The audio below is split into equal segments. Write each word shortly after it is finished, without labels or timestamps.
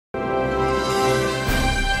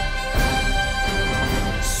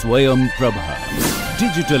Swayam Prabha.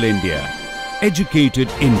 Digital India. Educated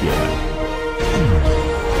India.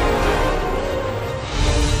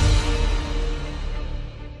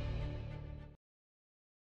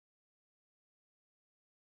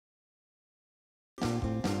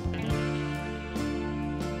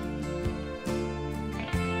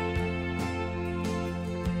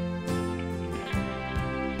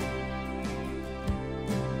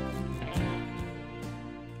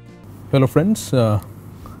 Hello friends,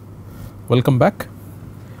 welcome back.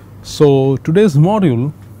 So today's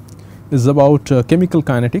module is about chemical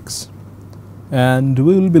kinetics, and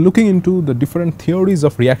we will be looking into the different theories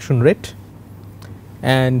of reaction rate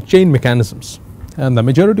and chain mechanisms, and the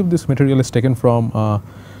majority of this material is taken from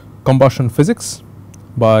combustion physics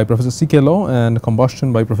by Professor C.K. Low and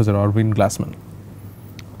combustion by Professor Arvind Glassman.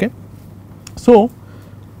 Okay. So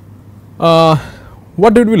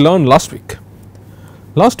what did we learn last week?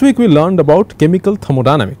 Last week we learned about chemical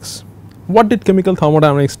thermodynamics. What did chemical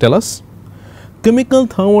thermodynamics tell us? Chemical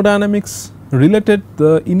thermodynamics related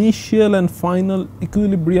the initial and final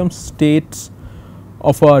equilibrium states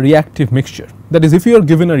of a reactive mixture. That is, if you are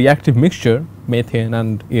given a reactive mixture, methane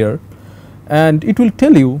and air, and it will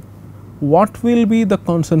tell you what will be the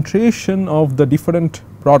concentration of the different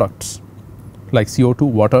products like CO2,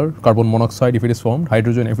 water, carbon monoxide if it is formed,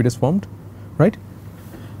 hydrogen if it is formed, right.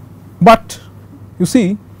 But you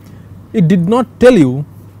see, it did not tell you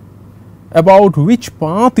about which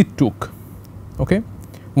path it took. Okay.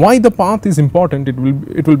 Why the path is important,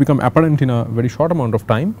 it will become apparent in a very short amount of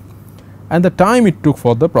time, and the time it took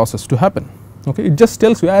for the process to happen. Okay. It just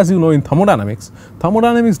tells you, as you know, in thermodynamics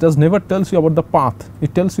does never tells you about the path,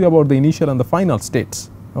 it tells you about the initial and the final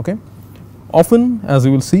states. Okay. Often, as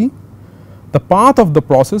you will see, the path of the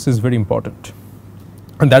process is very important,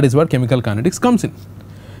 and that is where chemical kinetics comes in.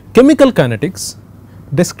 Chemical kinetics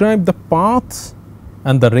describe the paths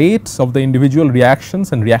and the rates of the individual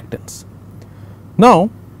reactions and reactants. Now,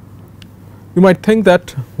 you might think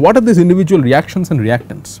that what are these individual reactions and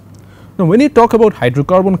reactants? Now, when you talk about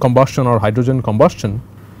hydrocarbon combustion or hydrogen combustion,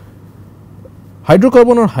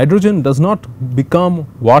 hydrocarbon or hydrogen does not become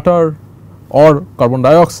water or carbon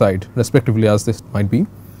dioxide respectively, as this might be,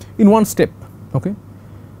 in one step. Okay.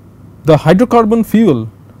 The hydrocarbon fuel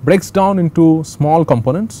breaks down into small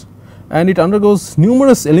components, and it undergoes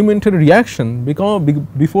numerous elementary reaction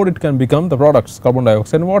before it can become the products carbon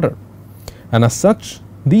dioxide and water, and as such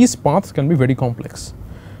these paths can be very complex.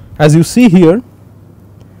 As you see here,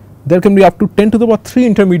 there can be up to 10 to the power 3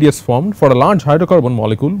 intermediates formed for a large hydrocarbon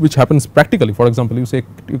molecule, which happens practically. For example, you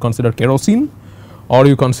consider kerosene, or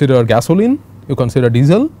you consider gasoline, you consider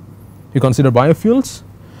diesel, you consider biofuels.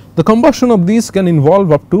 The combustion of these can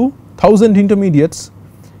involve up to 1000 intermediates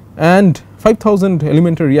and 5000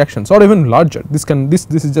 elementary reactions, or even larger.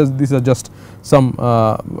 These are just some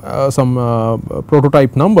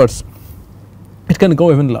prototype numbers. It can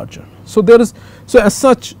go even larger. So as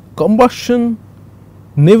such, combustion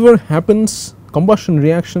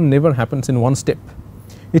reaction never happens in one step.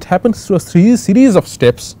 It happens through a series of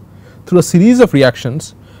steps, through a series of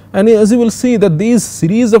reactions, and as you will see that these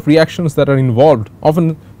series of reactions that are involved,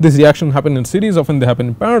 often these reactions happen in series, often they happen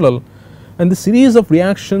in parallel, and the series of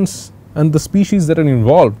reactions and the species that are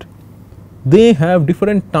involved, they have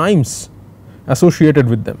different times associated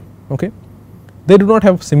with them. Okay. They do not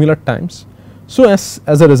have similar times. So as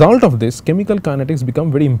a result of this, chemical kinetics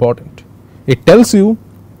become very important. It tells you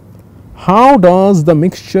how does the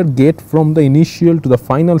mixture get from the initial to the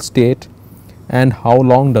final state, and how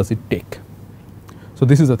long does it take. So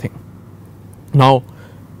this is the thing. Now,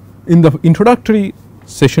 in the introductory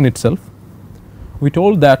session itself, we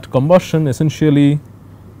told that combustion essentially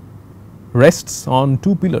rests on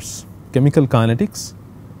two pillars: chemical kinetics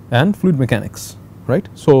and fluid mechanics, right.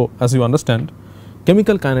 So as you understand,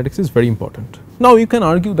 chemical kinetics is very important. Now you can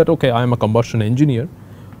argue that, okay, I am a combustion engineer,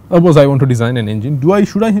 suppose I want to design an engine,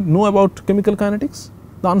 should I know about chemical kinetics?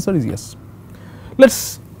 The answer is yes. Let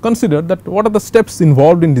us consider that what are the steps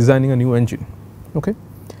involved in designing a new engine. Okay.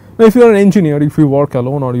 Now if you are an engineer, if you work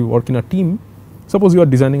alone or you work in a team, suppose you are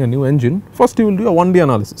designing a new engine, first you will do a 1D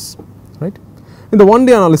analysis, right. In the 1D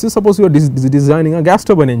analysis, suppose you are designing a gas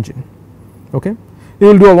turbine engine. Okay. You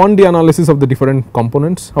will do a 1D analysis of the different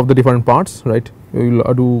components of the different parts, right. You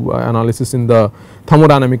will do analysis in the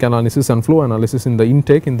thermodynamic analysis and flow analysis in the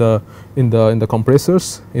intake, in the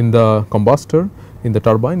compressors, in the combustor, in the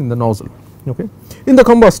turbine, in the nozzle. Okay. In the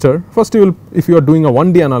combustor, first you will, if you are doing a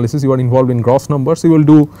 1D analysis, you are involved in gross numbers. You will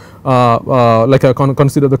do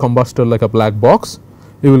consider the combustor like a black box.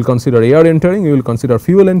 You will consider air entering, you will consider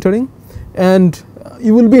fuel entering, and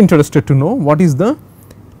you will be interested to know what is the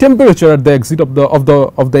temperature at the exit of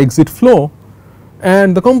the exit flow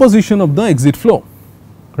and the composition of the exit flow,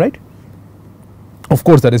 right. Of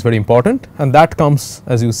course, that is very important, and that comes,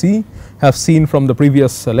 as you see, have seen from the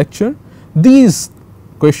previous lecture. These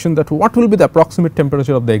question that what will be the approximate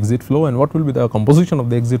temperature of the exit flow and what will be the composition of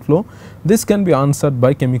the exit flow, this can be answered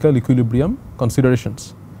by chemical equilibrium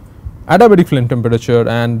considerations. Adiabatic flame temperature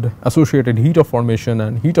and associated heat of formation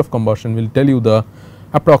and heat of combustion will tell you the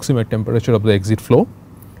approximate temperature of the exit flow,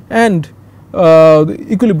 and the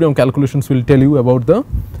equilibrium calculations will tell you about the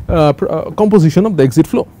composition of the exit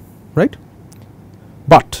flow, right.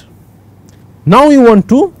 But now you want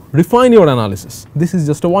to refine your analysis. This is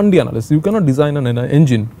just a 1D analysis. You cannot design an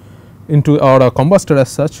engine into or a combustor as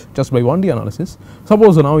such just by 1D analysis.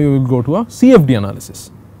 Suppose now you will go to a CFD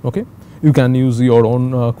analysis. Okay, you can use your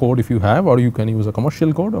own code if you have, or you can use a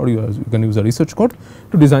commercial code, or you can use a research code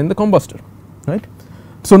to design the combustor, right.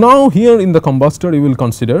 So now here in the combustor you will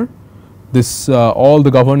consider this all the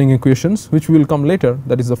governing equations which will come later,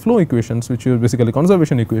 that is the flow equations, which are basically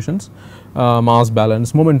conservation equations, mass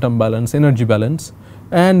balance, momentum balance, energy balance,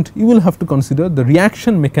 and you will have to consider the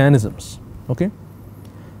reaction mechanisms. Okay.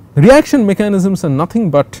 Reaction mechanisms are nothing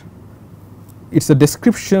but it is a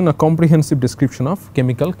description, a comprehensive description of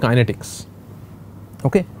chemical kinetics.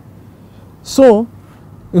 Okay. So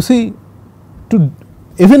you see, to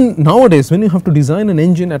even nowadays when you have to design an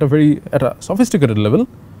engine at a sophisticated level,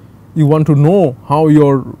 you want to know how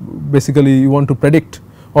your basically you want to predict,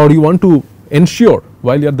 or you want to ensure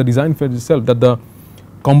while you are at the design phase itself that the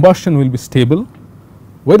combustion will be stable,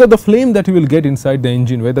 whether the flame that you will get inside the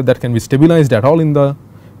engine, whether that can be stabilized at all in the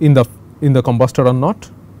combustor or not,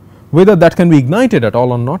 whether that can be ignited at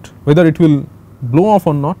all or not, whether it will blow off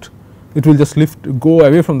or not, it will just go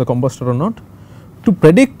away from the combustor or not. To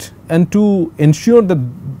predict and to ensure that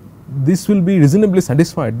this will be reasonably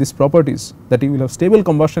satisfied, these properties, that you will have stable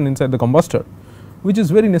combustion inside the combustor, which is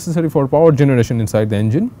very necessary for power generation inside the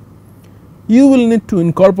engine, you will need to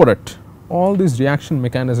incorporate all these reaction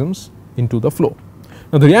mechanisms into the flow.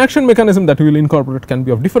 Now the reaction mechanism that we will incorporate can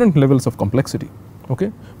be of different levels of complexity,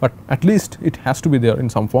 okay, but at least it has to be there in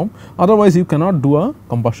some form, otherwise you cannot do a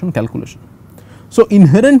combustion calculation. So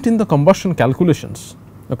inherent in the combustion calculations,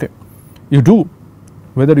 okay, you do,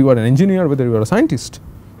 whether you are an engineer, whether you are a scientist,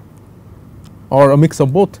 or a mix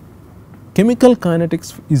of both, chemical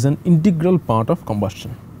kinetics is an integral part of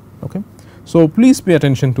combustion. Okay. So please pay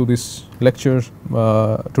attention to this lecture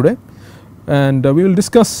today, and we will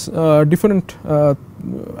discuss different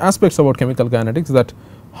aspects about chemical kinetics, that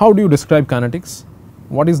how do you describe kinetics,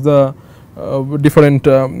 what is the different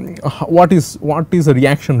what is a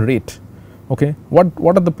reaction rate, okay,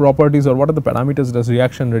 what are the properties or what are the parameters does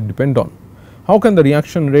reaction rate depend on, how can the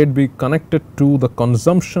reaction rate be connected to the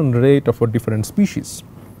consumption rate of a different species,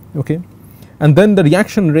 okay, and then the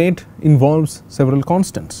reaction rate involves several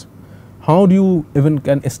constants, how do you even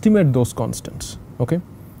can estimate those constants, okay,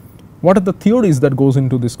 what are the theories that goes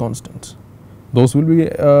into these constants, those will be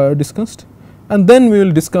discussed, and then we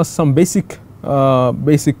will discuss some basic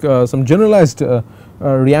some generalized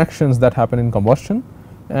reactions that happen in combustion,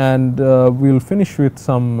 and we will finish with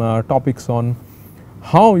some topics on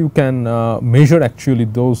how you can measure actually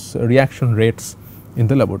those reaction rates in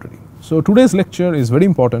the laboratory. So today's lecture is very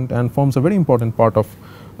important and forms a very important part of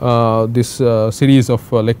this series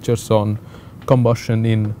of lectures on combustion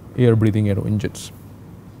in air breathing aero engines.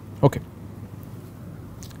 Okay.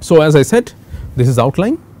 So as I said, this is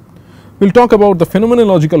outline. We will talk about the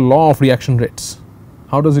phenomenological law of reaction rates.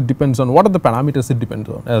 How does it depends on, what are the parameters it depends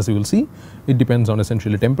on? As you will see, it depends on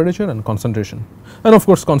essentially temperature and concentration, and of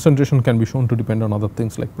course concentration can be shown to depend on other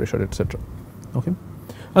things like pressure, etc. Okay.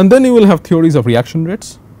 And then you will have theories of reaction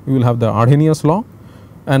rates, you will have the Arrhenius law,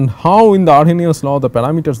 and how in the Arrhenius law the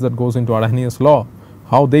parameters that goes into Arrhenius law,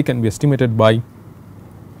 how they can be estimated by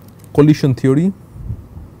collision theory,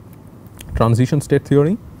 transition state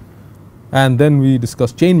theory, and then we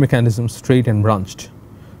discuss chain mechanisms, straight and branched.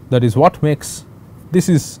 That is what makes, this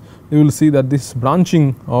is, you will see that this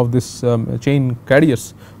branching of this chain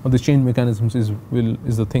carriers of the chain mechanisms is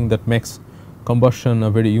the thing that makes combustion a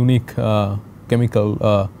very unique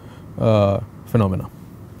chemical phenomena.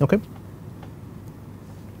 Okay.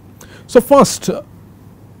 So first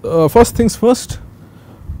things first,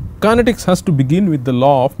 kinetics has to begin with the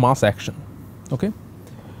law of mass action. Okay.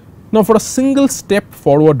 Now for a single step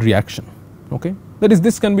forward reaction, okay, that is,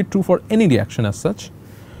 this can be true for any reaction as such,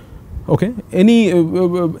 okay, any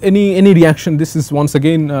reaction. This is once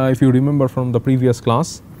again if you remember from the previous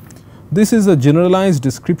class, this is a generalized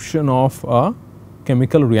description of a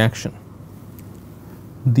chemical reaction.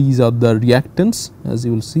 These are the reactants, as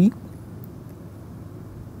you will see.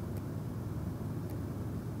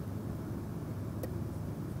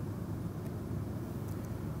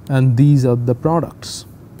 and these are the products.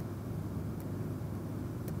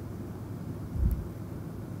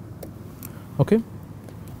 Okay.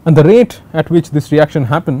 And the rate at which this reaction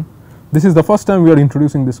happen, this is the first time we are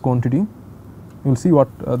introducing this quantity. You will see what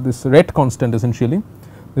this rate constant essentially,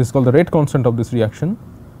 this is called the rate constant of this reaction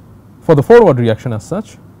for the forward reaction as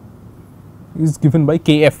such is given by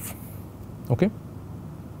Kf. Okay.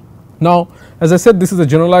 Now, as I said, this is a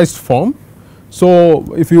generalized form. So,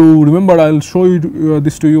 if you remember, I will show you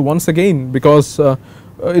this to you once again, because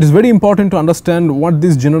it is very important to understand what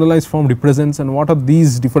this generalized form represents and what are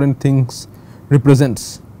these different things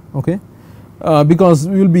represents. Okay. Because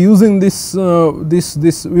we will be using this, we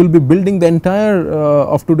will be building the entire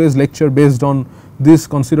of today's lecture based on this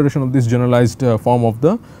consideration of this generalized form of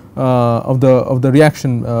the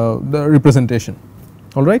reaction, the representation.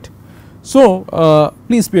 All right. So,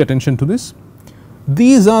 please pay attention to this.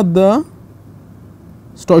 These are the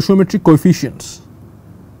stoichiometric coefficients.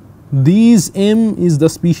 These m is the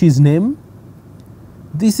species name,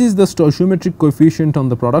 this is the stoichiometric coefficient on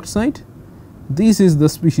the product side, this is the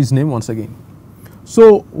species name once again.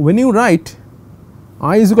 So, when you write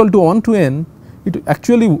I is equal to 1 to n, it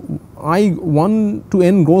actually I 1 to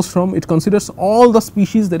n goes from, it considers all the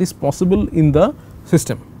species that is possible in the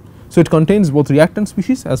system. So, it contains both reactant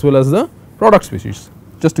species as well as the product species.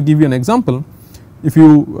 Just to give you an example, if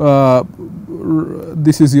you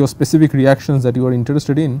this is your specific reactions that you are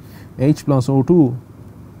interested in, H plus O2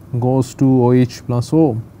 goes to OH plus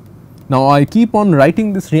O. Now, I keep on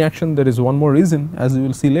writing this reaction, there is one more reason, as you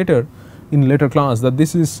will see later in later class, that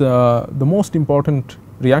this is the most important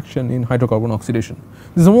reaction in hydrocarbon oxidation.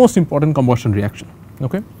 This is the most important combustion reaction.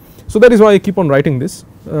 Okay. So, that is why I keep on writing this.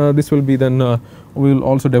 This will be then we will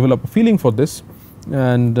also develop a feeling for this,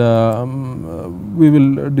 and we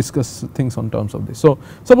will discuss things on terms of this. So,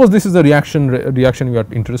 suppose this is the reaction we are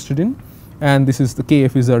interested in, and this is the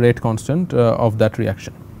Kf is the rate constant of that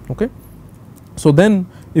reaction. Okay. So, then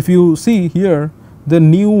if you see here the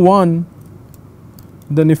nu 1,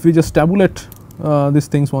 then if we just tabulate these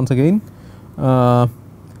things once again,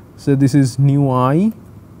 so this is nu I.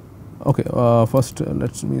 Okay, first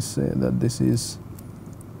let me say that this is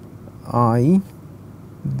I,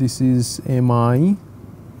 this is Mi,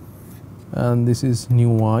 and this is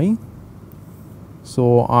nu I.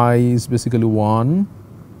 So, I is basically 1,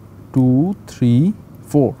 2, 3,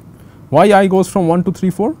 4. Why I goes from 1 to 3,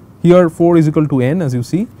 4? Here 4 is equal to n, as you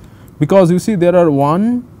see, because you see there are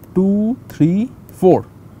 1, 2, 3, 4,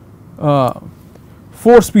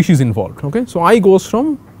 4 species involved. Okay. So, I goes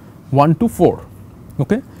from 1 to 4.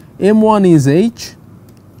 Okay. M1 is H,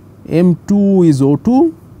 M2 is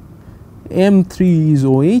O2, M3 is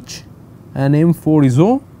OH, and M4 is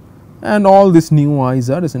O, and all these nu i's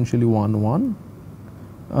are essentially 1 1,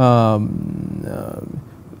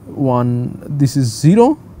 1, this is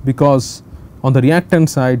 0, because on the reactant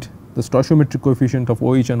side the stoichiometric coefficient of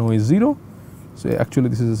OH and O is 0. So, actually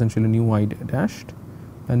this is essentially nu I dashed,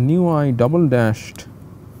 and nu I double dashed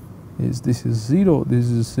is, this is 0, this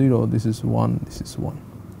is 0, this is 1, this is 1.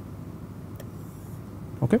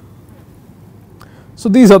 Okay. So,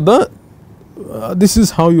 these are the this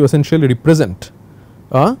is how you essentially represent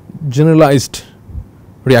a generalized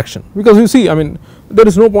reaction, because you see, I mean, there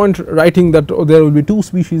is no point writing that there will be 2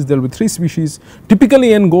 species, there will be 3 species.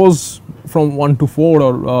 Typically n goes from 1 to 4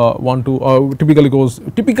 or 1 to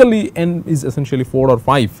typically n is essentially 4 or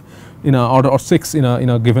 5 in a or 6 in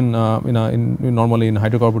a given normally in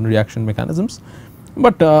hydrocarbon reaction mechanisms.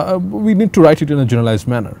 But we need to write it in a generalized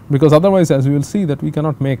manner, because otherwise, as we will see, that we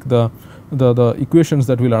cannot make the equations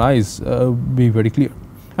that will arise be very clear.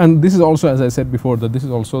 And this is also, as I said before, that this is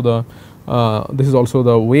also the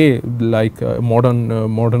way, like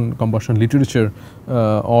modern combustion literature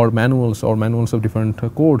or manuals of different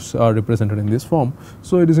codes are represented in this form.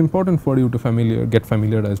 So, it is important for you to get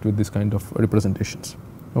familiarized with this kind of representations.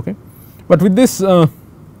 Okay. But with this,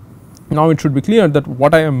 now it should be clear that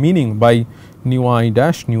what I am meaning by nu I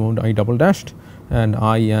dash, nu I double dashed, and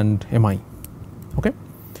I and Mi. Okay.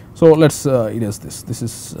 So, let us erase this. This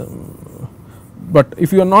is but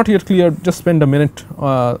if you are not yet clear, just spend a minute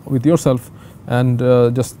with yourself and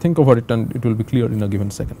just think over it, and it will be clear in a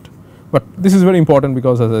given second. But this is very important,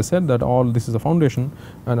 because as I said, that all this is a foundation,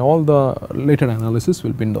 and all the later analysis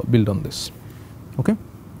will build on this. Okay.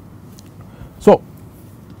 So,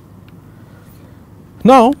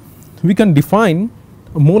 now we can define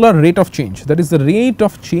a molar rate of change, that is the rate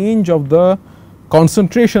of change of the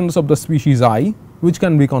concentrations of the species I, which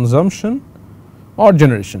can be consumption or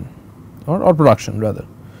generation or production rather.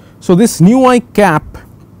 So, this nu I cap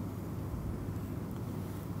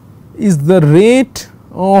is the rate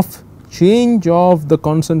of change of the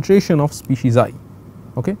concentration of species I.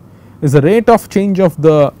 okay, is the rate of change of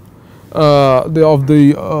the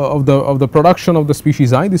production of the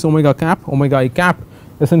species I. This omega I cap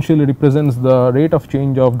essentially represents the rate of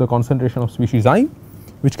change of the concentration of species I,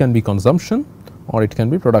 which can be consumption or it can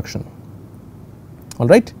be production,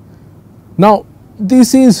 alright. Now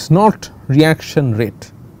this is not reaction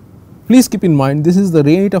rate, please keep in mind this is the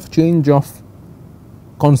rate of change of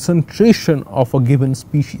concentration of a given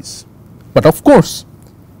species, but of course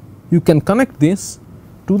you can connect this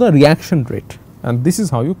to the reaction rate and this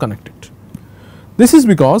is how you connect it. This is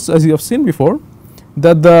because, as you have seen before,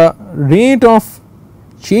 that the rate of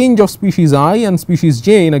change of species I and species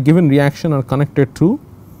J in a given reaction are connected through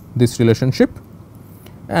this relationship,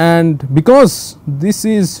 and because this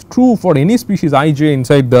is true for any species Ij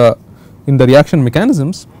inside the reaction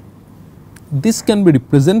mechanisms, this can be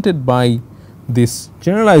represented by this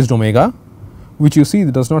generalized omega, which you see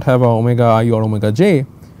does not have a omega I or omega j,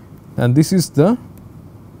 and this is the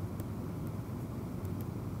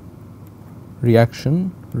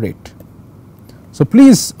reaction rate. So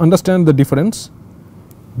please understand the difference.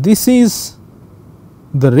 This is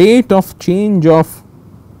the rate of change of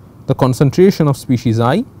the concentration of species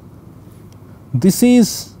I, this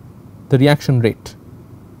is the reaction rate.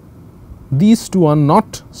 These two are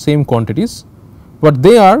not same quantities, but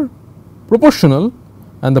they are proportional,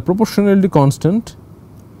 and the proportionality constant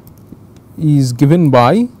is given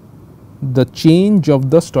by the change of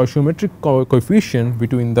the stoichiometric coefficient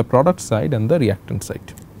between the product side and the reactant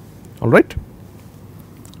side, alright.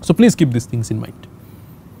 So please keep these things in mind.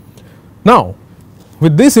 Now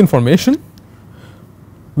with this information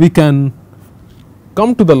we can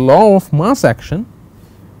come to the law of mass action,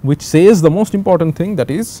 which says the most important thing, that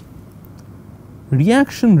is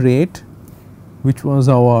reaction rate, which was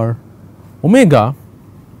our omega,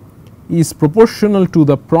 is proportional to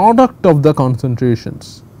the product of the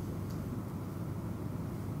concentrations,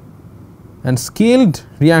 and scaled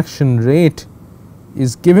reaction rate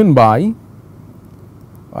is given by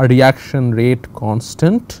a reaction rate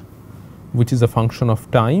constant, which is a function of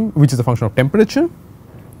time, which is a function of temperature,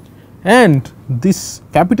 and this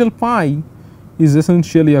capital pi is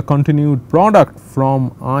essentially a continued product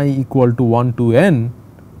from I equal to 1 to n,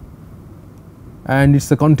 and it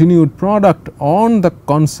is a continued product on the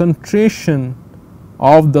concentration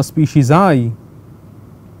of the species I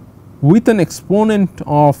with an exponent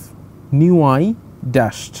of nu I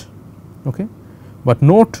dashed, okay. But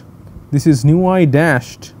note this is nu I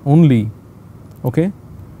dashed only, okay.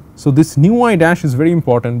 So this nu I dash is very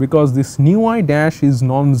important, because this nu I dash is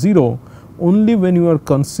non-zero only when you are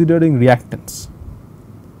considering reactants,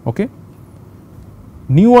 okay.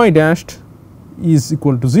 Nu I dashed is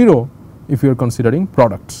equal to 0 if you are considering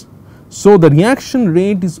products. So the reaction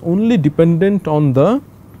rate is only dependent on the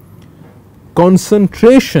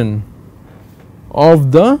concentration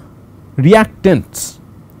of the reactants,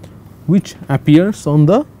 which appears on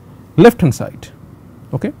the left hand side,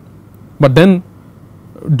 okay. But then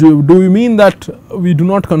do we mean that we do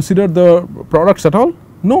not consider the products at all?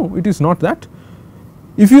 No, it is not that.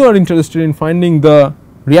 If you are interested in finding the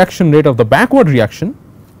reaction rate of the backward reaction,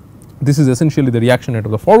 this is essentially the reaction rate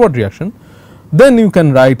of the forward reaction, then you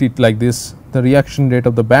can write it like this: the reaction rate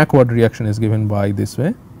of the backward reaction is given by this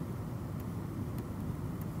way.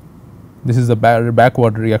 This is the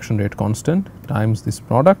backward reaction rate constant times this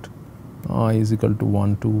product, I is equal to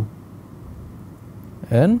 1 to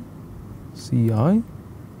n C I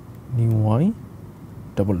nu I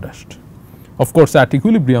double dashed. Of course, at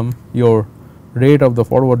equilibrium your rate of the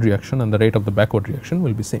forward reaction and the rate of the backward reaction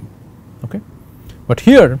will be same, okay. But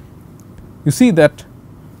here you see that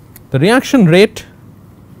the reaction rate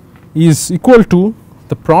is equal to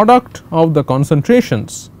the product of the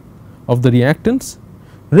concentrations of the reactants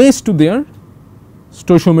raised to their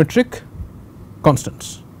stoichiometric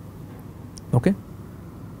constants, okay.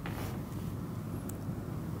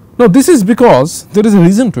 Now this is because there is a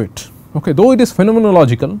reason to it, okay, though it is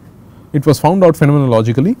phenomenological, it was found out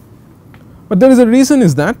phenomenologically, but there is a reason,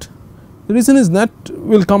 is that the reason is that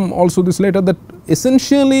we will come also this later, that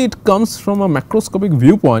essentially it comes from a macroscopic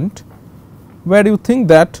viewpoint, where you think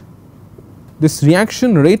that this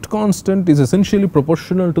reaction rate constant is essentially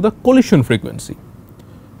proportional to the collision frequency,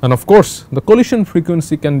 and of course the collision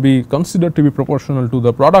frequency can be considered to be proportional to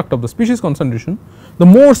the product of the species concentration. The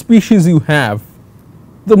more species you have,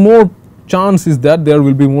 the more chance is that there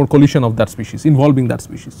will be more collision of that species involving that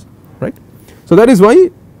species, right. So that is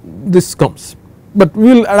why this comes, but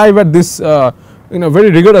we will arrive at this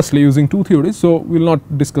very rigorously using two theories. So we will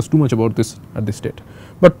not discuss too much about this at this state,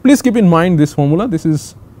 but please keep in mind this formula. This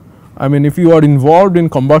is, I mean, if you are involved in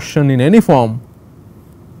combustion in any form,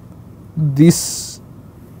 this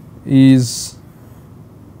is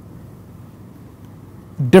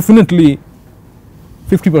definitely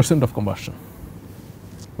 50% of combustion.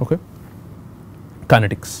 Okay.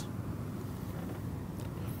 Kinetics.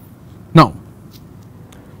 Now,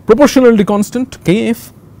 proportionality constant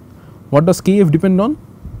Kf, what does Kf depend on?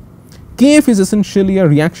 Kf is essentially a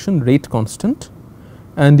reaction rate constant,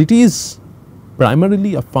 and it is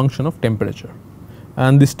primarily a function of temperature,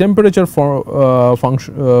 and this temperature for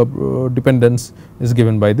function dependence is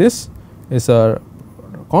given by this is a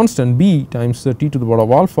constant B times T to the power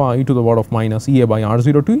of alpha e to the power of minus Ea by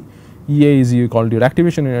R0 T. Ea is called your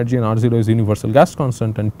activation energy and R0 is universal gas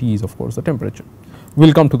constant, and T is of course the temperature. We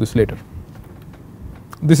will come to this later.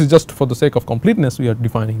 This is just for the sake of completeness, we are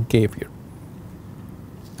defining Kf here.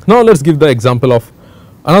 Now, let us give the example of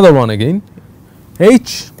another one again.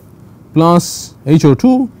 H plus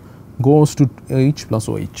HO2 goes to H plus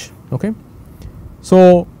OH. Okay.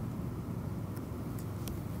 So,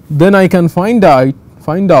 then I can find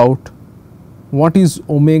out what is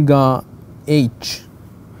omega H,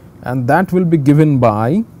 and that will be given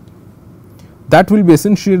by, that will be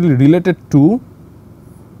essentially related to,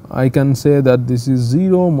 I can say that this is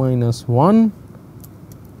 0 minus 1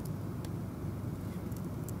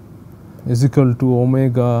 is equal to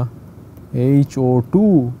omega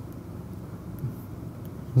HO2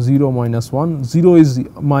 0 minus 1, 0 is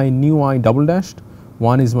my nu I double dashed,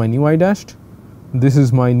 1 is my nu I dashed, this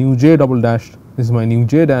is my nu j double dashed, this is my nu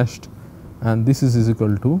j dashed, and this is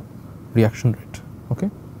equal to reaction rate. Okay.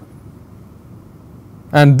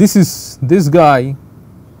 And this guy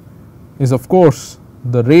is of course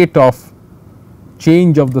the rate of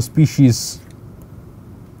change of the species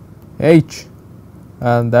H,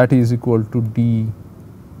 and that is equal to d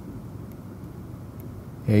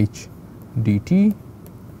H dt,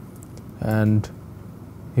 and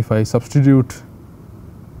if I substitute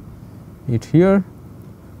it here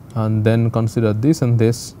and then consider this and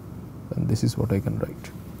this, then this is what I can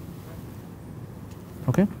write.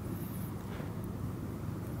 Okay.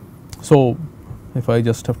 So, if I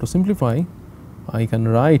just have to simplify, I can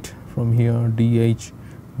write from here dH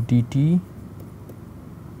dt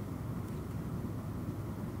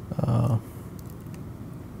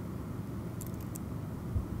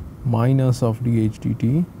minus of dH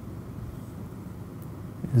dt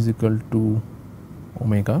is equal to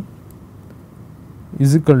omega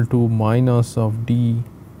is equal to minus of dHO2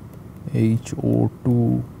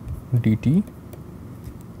 dt.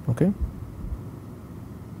 Okay.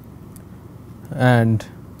 And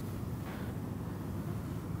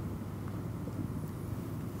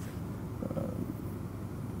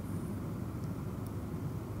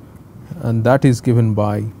that is given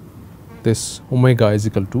by this omega is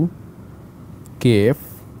equal to Kf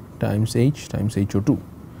times H times HO2,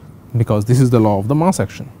 because this is the law of the mass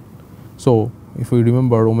action. So, if we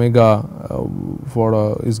remember, omega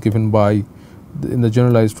is given by, in the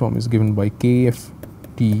generalized form is given by Kf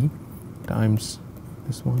T times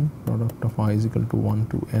this one, product of I is equal to 1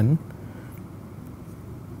 to n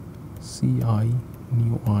Ci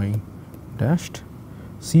nu I dashed.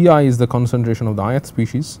 Ci is the concentration of the ith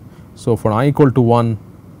species. So, for I equal to 1,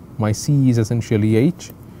 my C is essentially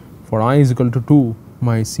H, for I is equal to 2,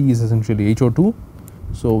 my C is essentially HO2.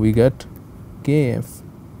 So, we get Kf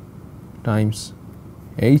times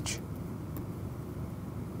H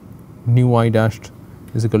nu I dashed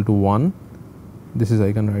is equal to 1, this is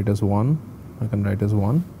I can write as 1, I can write as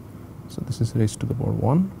 1. So, this is raised to the power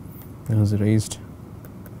 1, and is raised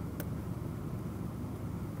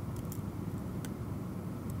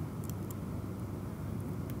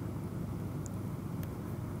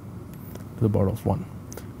to the power of 1,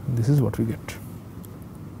 and this is what we get.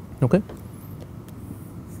 Okay.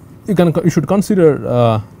 You should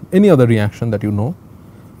consider any other reaction that you know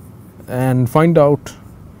and find out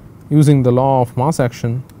using the law of mass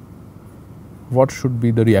action what should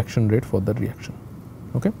be the reaction rate for that reaction.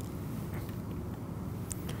 Okay.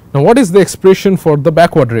 Now, what is the expression for the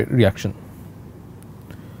backward reaction?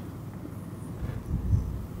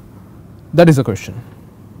 That is the question.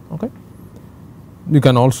 Okay. You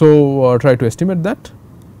can also try to estimate that,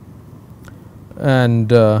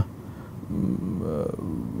 and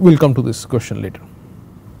we will come to this question later.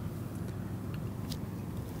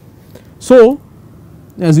 So,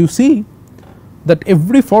 as you see that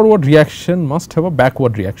every forward reaction must have a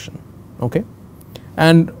backward reaction, okay,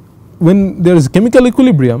 and when there is chemical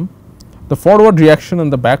equilibrium, the forward reaction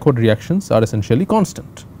and the backward reactions are essentially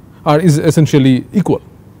constant, or is essentially equal.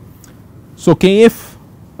 So, Kf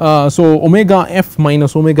so omega f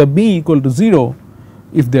minus omega b equal to 0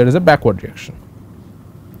 if there is a backward reaction.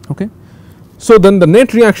 Okay. So, then the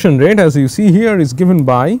net reaction rate, as you see here, is given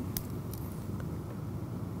by,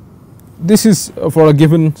 this is for a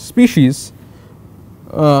given species,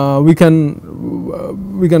 we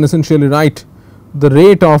can essentially write the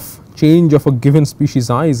rate of change of a given species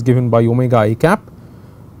I is given by omega I cap,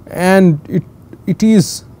 and it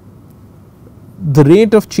is the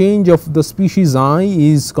rate of change of the species I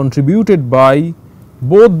is contributed by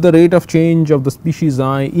both the rate of change of the species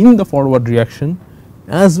I in the forward reaction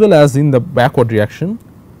as well as in the backward reaction.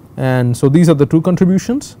 And so, these are the two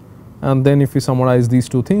contributions, and then if we summarize these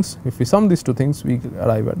two things, if we sum these two things, we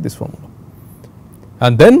arrive at this formula.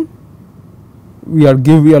 And then we are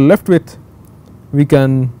left with, we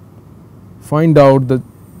can find out the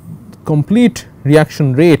complete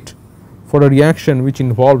reaction rate for a reaction which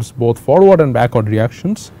involves both forward and backward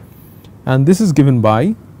reactions, and this is given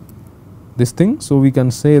by this thing. So, we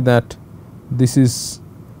can say that this is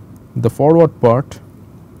the forward part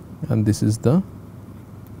and this is the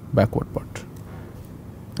backward part,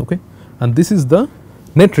 okay, and this is the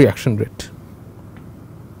net reaction rate,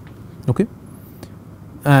 okay.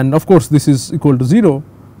 And of course, this is equal to 0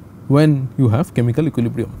 when you have chemical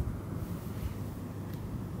equilibrium.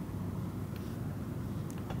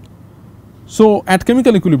 So, at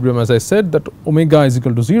chemical equilibrium, as I said, that omega is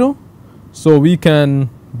equal to 0. So, we can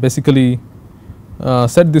basically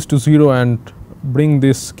set this to 0 and bring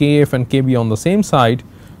this Kf and Kb on the same side,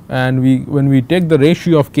 and when we take the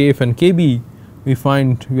ratio of Kf and Kb, we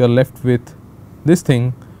find we are left with this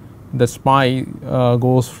thing, the pi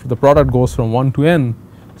the product goes from 1 to n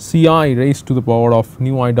Ci raised to the power of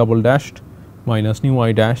nu I double dashed minus nu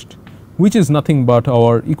I dashed, which is nothing but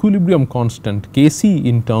our equilibrium constant Kc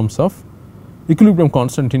in terms of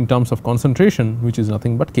concentration, which is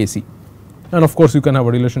nothing but Kc, and of course, you can have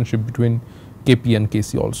a relationship between Kp and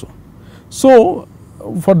Kc also. So,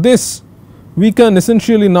 for this we can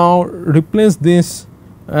essentially now replace this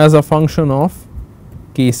as a function of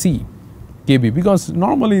Kc, Kb, because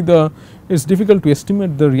normally it is difficult to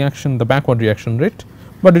estimate the reaction, the backward reaction rate,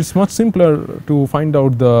 but it is much simpler to find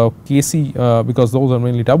out the Kc because those are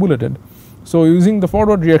mainly tabulated. So, using the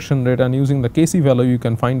forward reaction rate and using the Kc value, you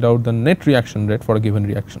can find out the net reaction rate for a given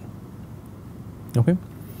reaction, okay.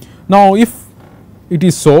 Now, if it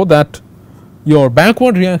is so that your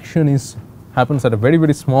backward reaction happens at a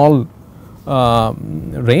very small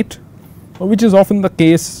rate, which is often the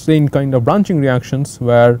case in kind of branching reactions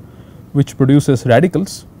which produces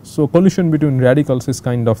radicals. So, collision between radicals is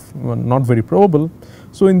kind of not very probable.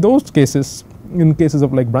 So, in those cases, in cases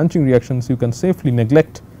of like branching reactions, you can safely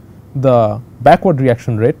neglect the backward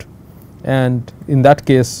reaction rate, and in that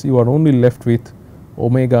case you are only left with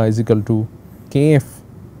omega is equal to Kf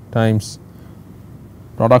times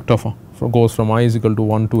product of goes from I is equal to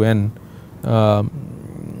 1 to n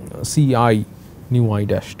Ci nu I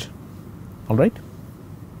dashed, all right.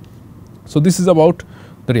 So, this is about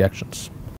the reactions.